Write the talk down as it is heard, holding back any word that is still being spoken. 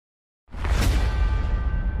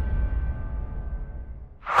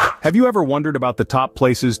Have you ever wondered about the top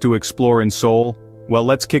places to explore in Seoul? Well,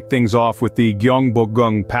 let's kick things off with the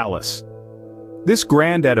Gyeongbokgung Palace. This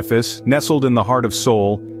grand edifice, nestled in the heart of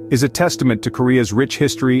Seoul, is a testament to Korea's rich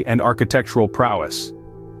history and architectural prowess.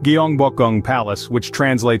 Gyeongbokgung Palace, which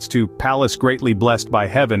translates to Palace Greatly Blessed by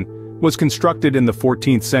Heaven, was constructed in the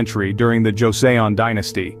 14th century during the Joseon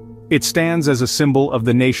dynasty. It stands as a symbol of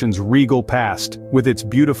the nation's regal past, with its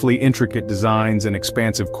beautifully intricate designs and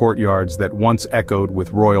expansive courtyards that once echoed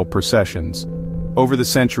with royal processions. Over the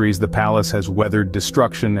centuries, the palace has weathered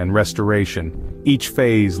destruction and restoration, each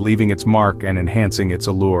phase leaving its mark and enhancing its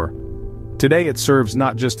allure. Today it serves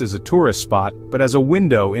not just as a tourist spot, but as a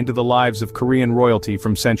window into the lives of Korean royalty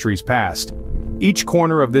from centuries past. Each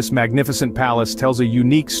corner of this magnificent palace tells a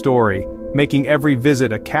unique story, making every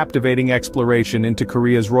visit a captivating exploration into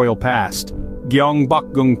Korea's royal past.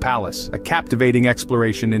 Gyeongbokgung Palace, a captivating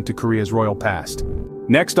exploration into Korea's royal past.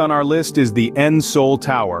 Next on our list is the Seoul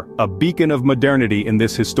Tower, a beacon of modernity in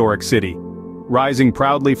this historic city. Rising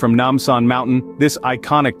proudly from Namsan Mountain, this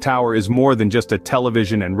iconic tower is more than just a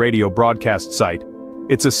television and radio broadcast site.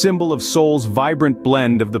 It's a symbol of Seoul's vibrant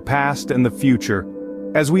blend of the past and the future.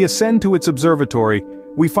 As we ascend to its observatory,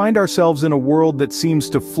 we find ourselves in a world that seems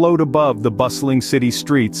to float above the bustling city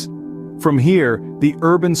streets. From here, the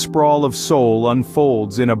urban sprawl of Seoul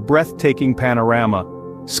unfolds in a breathtaking panorama.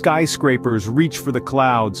 Skyscrapers reach for the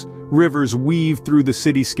clouds, rivers weave through the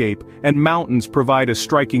cityscape, and mountains provide a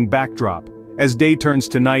striking backdrop. As day turns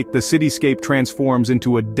to night, the cityscape transforms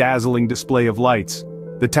into a dazzling display of lights.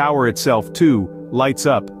 The tower itself, too, lights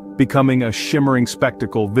up, becoming a shimmering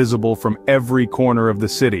spectacle visible from every corner of the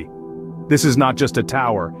city. This is not just a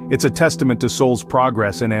tower, it's a testament to Seoul's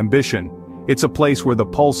progress and ambition. It's a place where the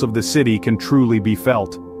pulse of the city can truly be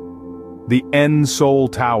felt. The Seoul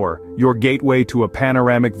Tower, your gateway to a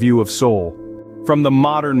panoramic view of Seoul. From the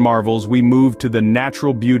modern marvels we move to the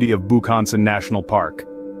natural beauty of Bukhansan National Park.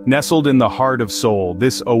 Nestled in the heart of Seoul,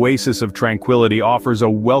 this oasis of tranquility offers a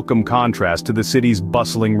welcome contrast to the city's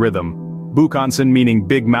bustling rhythm. Bukhansan, meaning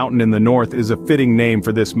Big Mountain in the north, is a fitting name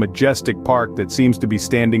for this majestic park that seems to be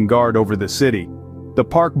standing guard over the city. The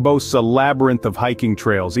park boasts a labyrinth of hiking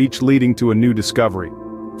trails, each leading to a new discovery.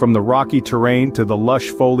 From the rocky terrain to the lush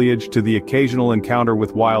foliage to the occasional encounter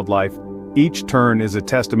with wildlife, each turn is a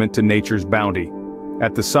testament to nature's bounty.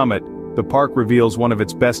 At the summit, the park reveals one of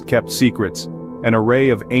its best-kept secrets, an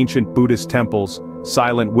array of ancient Buddhist temples,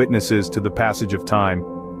 silent witnesses to the passage of time.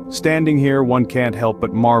 Standing here, one can't help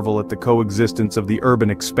but marvel at the coexistence of the urban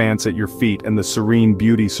expanse at your feet and the serene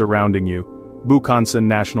beauty surrounding you. Bukhansan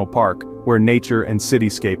National Park, where nature and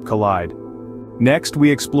cityscape collide. Next,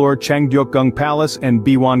 we explore Changdeokgung Palace and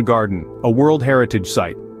Biwon Garden, a World Heritage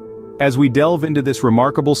Site. As we delve into this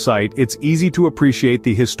remarkable site, it's easy to appreciate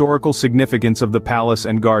the historical significance of the palace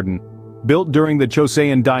and garden. Built during the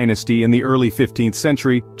Joseon dynasty in the early 15th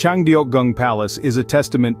century, Changdeokgung Palace is a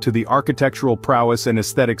testament to the architectural prowess and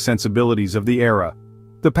aesthetic sensibilities of the era.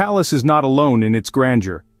 The palace is not alone in its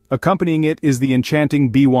grandeur. Accompanying it is the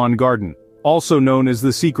enchanting Biwon Garden, also known as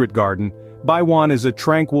the Secret Garden. Biwon is a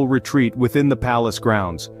tranquil retreat within the palace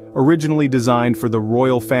grounds, originally designed for the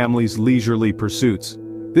royal family's leisurely pursuits.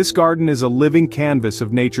 This garden is a living canvas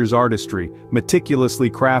of nature's artistry, meticulously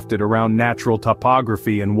crafted around natural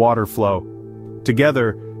topography and water flow.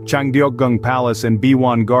 Together, Changdeokgung Palace and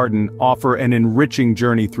Biwon Garden offer an enriching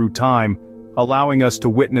journey through time, allowing us to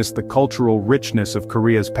witness the cultural richness of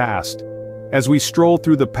Korea's past. As we stroll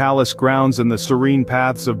through the palace grounds and the serene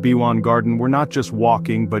paths of Biwon Garden, we're not just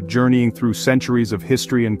walking but journeying through centuries of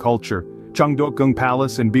history and culture. Changdeokgung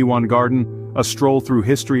Palace and Biwon Garden, a stroll through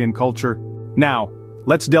history and culture. Now,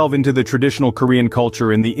 let's delve into the traditional Korean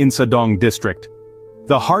culture in the Insadong District.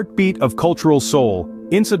 The heartbeat of cultural Seoul,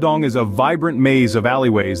 Insadong is a vibrant maze of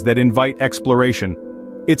alleyways that invite exploration.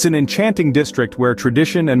 It's an enchanting district where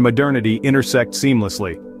tradition and modernity intersect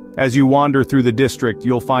seamlessly. As you wander through the district,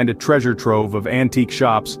 you'll find a treasure trove of antique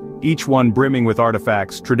shops, each one brimming with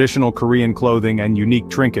artifacts, traditional Korean clothing, and unique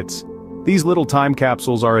trinkets. These little time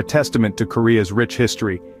capsules are a testament to Korea's rich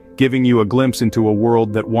history, giving you a glimpse into a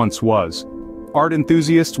world that once was. Art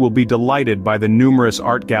enthusiasts will be delighted by the numerous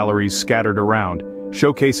art galleries scattered around,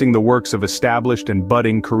 showcasing the works of established and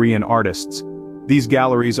budding Korean artists. These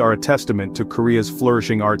galleries are a testament to Korea's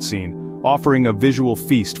flourishing art scene, offering a visual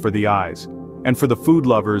feast for the eyes. And for the food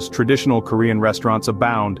lovers, traditional Korean restaurants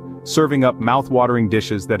abound, serving up mouth-watering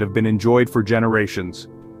dishes that have been enjoyed for generations.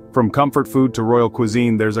 From comfort food to royal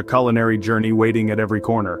cuisine, there's a culinary journey waiting at every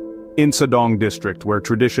corner. Insadong District, where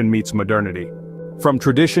tradition meets modernity. From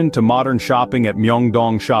tradition to modern shopping at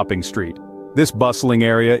Myeongdong Shopping Street. This bustling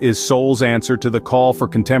area is Seoul's answer to the call for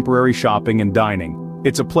contemporary shopping and dining.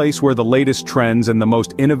 It's a place where the latest trends and the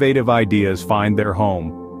most innovative ideas find their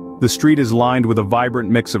home. The street is lined with a vibrant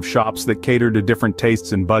mix of shops that cater to different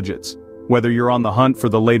tastes and budgets. Whether you're on the hunt for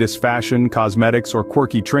the latest fashion, cosmetics, or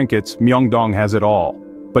quirky trinkets, Myeongdong has it all.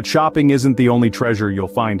 But shopping isn't the only treasure you'll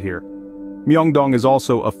find here. Myeongdong is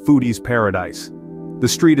also a foodie's paradise. The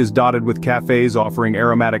street is dotted with cafes offering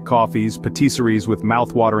aromatic coffees, patisseries with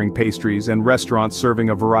mouth-watering pastries, and restaurants serving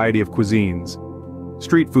a variety of cuisines.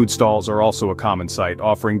 Street food stalls are also a common sight,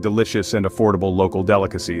 offering delicious and affordable local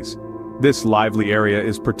delicacies. This lively area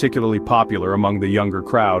is particularly popular among the younger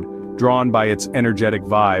crowd, drawn by its energetic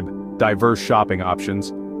vibe, diverse shopping options,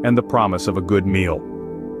 and the promise of a good meal.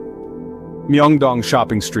 Myeongdong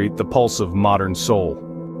Shopping Street, the pulse of modern Seoul.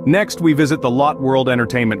 Next, we visit the Lotte World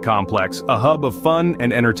Entertainment Complex, a hub of fun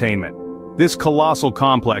and entertainment. This colossal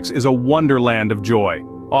complex is a wonderland of joy,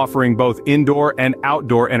 offering both indoor and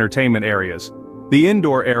outdoor entertainment areas. The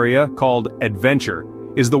indoor area, called Adventure,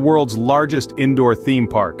 is the world's largest indoor theme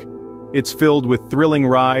park. It's filled with thrilling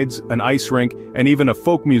rides, an ice rink, and even a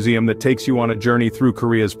folk museum that takes you on a journey through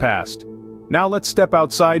Korea's past. Now let's step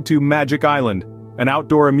outside to Magic Island, an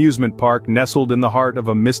outdoor amusement park nestled in the heart of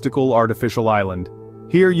a mystical artificial island.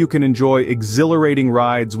 Here you can enjoy exhilarating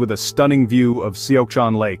rides with a stunning view of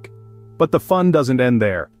Seoksan Lake. But the fun doesn't end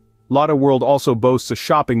there. Lotte World also boasts a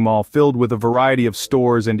shopping mall filled with a variety of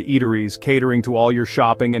stores and eateries catering to all your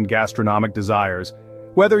shopping and gastronomic desires.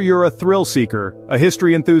 Whether you're a thrill seeker, a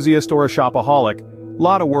history enthusiast, or a shopaholic,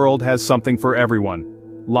 Lotte World has something for everyone.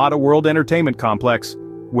 Lotte World Entertainment Complex,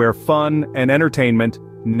 where fun and entertainment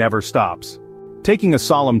never stops. Taking a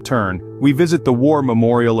solemn turn, we visit the War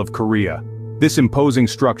Memorial of Korea. This imposing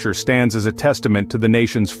structure stands as a testament to the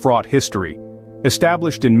nation's fraught history.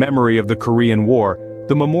 Established in memory of the Korean War,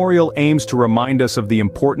 the memorial aims to remind us of the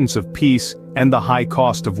importance of peace and the high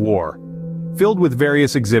cost of war. Filled with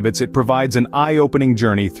various exhibits, it provides an eye-opening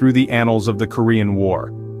journey through the annals of the Korean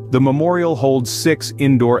War. The memorial holds 6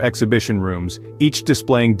 indoor exhibition rooms, each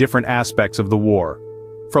displaying different aspects of the war.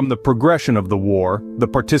 From the progression of the war, the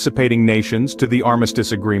participating nations, to the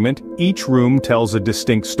armistice agreement, each room tells a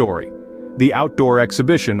distinct story. The outdoor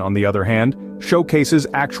exhibition, on the other hand, showcases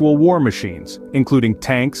actual war machines, including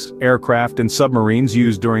tanks, aircraft, and submarines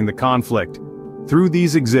used during the conflict. Through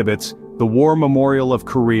these exhibits, the War Memorial of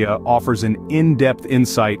Korea offers an in-depth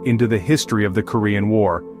insight into the history of the Korean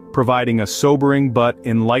War, providing a sobering but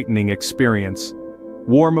enlightening experience.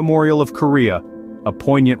 War Memorial of Korea, a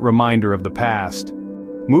poignant reminder of the past.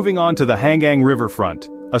 Moving on to the Hangang Riverfront,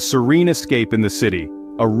 a serene escape in the city,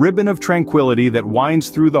 a ribbon of tranquility that winds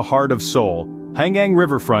through the heart of Seoul. Hangang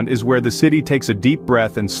Riverfront is where the city takes a deep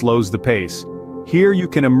breath and slows the pace. Here you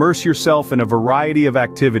can immerse yourself in a variety of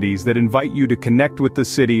activities that invite you to connect with the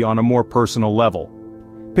city on a more personal level.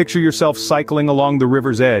 Picture yourself cycling along the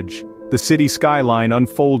river's edge, the city skyline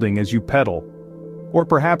unfolding as you pedal. Or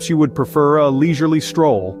perhaps you would prefer a leisurely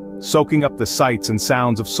stroll, soaking up the sights and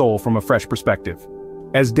sounds of Seoul from a fresh perspective.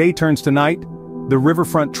 As day turns to night, the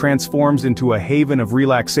riverfront transforms into a haven of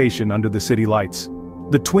relaxation under the city lights.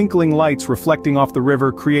 The twinkling lights reflecting off the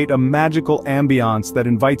river create a magical ambiance that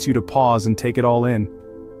invites you to pause and take it all in.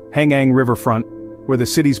 Hangang Riverfront, where the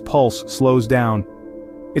city's pulse slows down.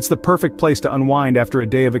 It's the perfect place to unwind after a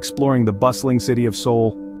day of exploring the bustling city of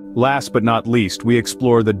Seoul. Last but not least, we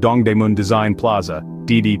explore the Dongdaemun Design Plaza,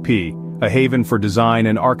 DDP, a haven for design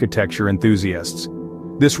and architecture enthusiasts.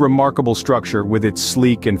 This remarkable structure, with its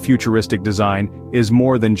sleek and futuristic design, is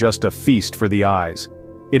more than just a feast for the eyes.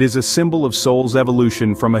 It is a symbol of Seoul's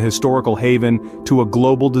evolution from a historical haven to a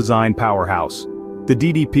global design powerhouse. The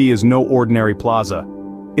DDP is no ordinary plaza.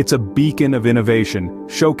 It's a beacon of innovation,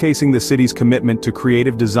 showcasing the city's commitment to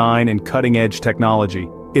creative design and cutting-edge technology.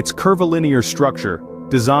 Its curvilinear structure,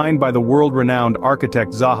 designed by the world-renowned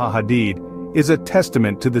architect Zaha Hadid, is a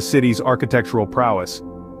testament to the city's architectural prowess.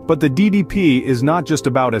 But the DDP is not just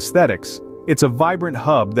about aesthetics. It's a vibrant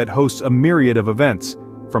hub that hosts a myriad of events,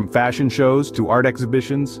 from fashion shows to art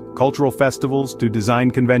exhibitions, cultural festivals to design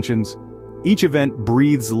conventions. Each event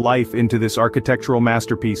breathes life into this architectural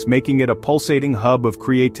masterpiece, making it a pulsating hub of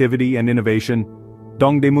creativity and innovation.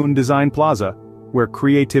 Dongdaemun Design Plaza, where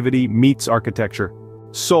creativity meets architecture.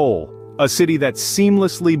 Seoul, a city that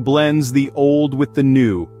seamlessly blends the old with the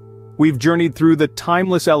new. We've journeyed through the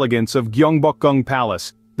timeless elegance of Gyeongbokgung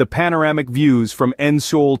Palace, the panoramic views from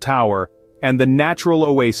Seoul Tower, and the natural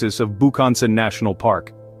oasis of Bukhansan National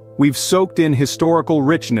Park. We've soaked in historical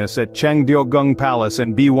richness at Changdeokgung Palace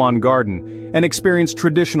and Biwon Garden, and experienced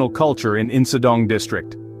traditional culture in Insadong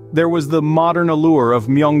District. There was the modern allure of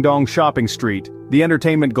Myeongdong Shopping Street, the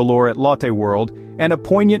entertainment galore at Lotte World, and a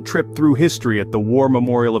poignant trip through history at the War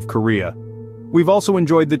Memorial of Korea. We've also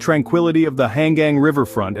enjoyed the tranquility of the Hangang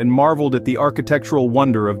Riverfront and marveled at the architectural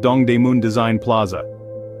wonder of Dongdaemun Design Plaza.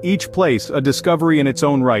 Each place, a discovery in its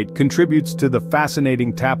own right, contributes to the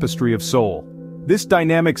fascinating tapestry of Seoul. This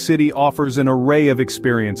dynamic city offers an array of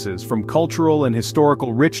experiences, from cultural and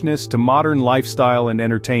historical richness to modern lifestyle and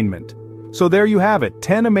entertainment. So there you have it,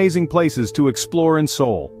 10 amazing places to explore in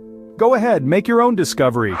Seoul. Go ahead, make your own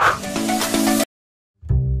discovery.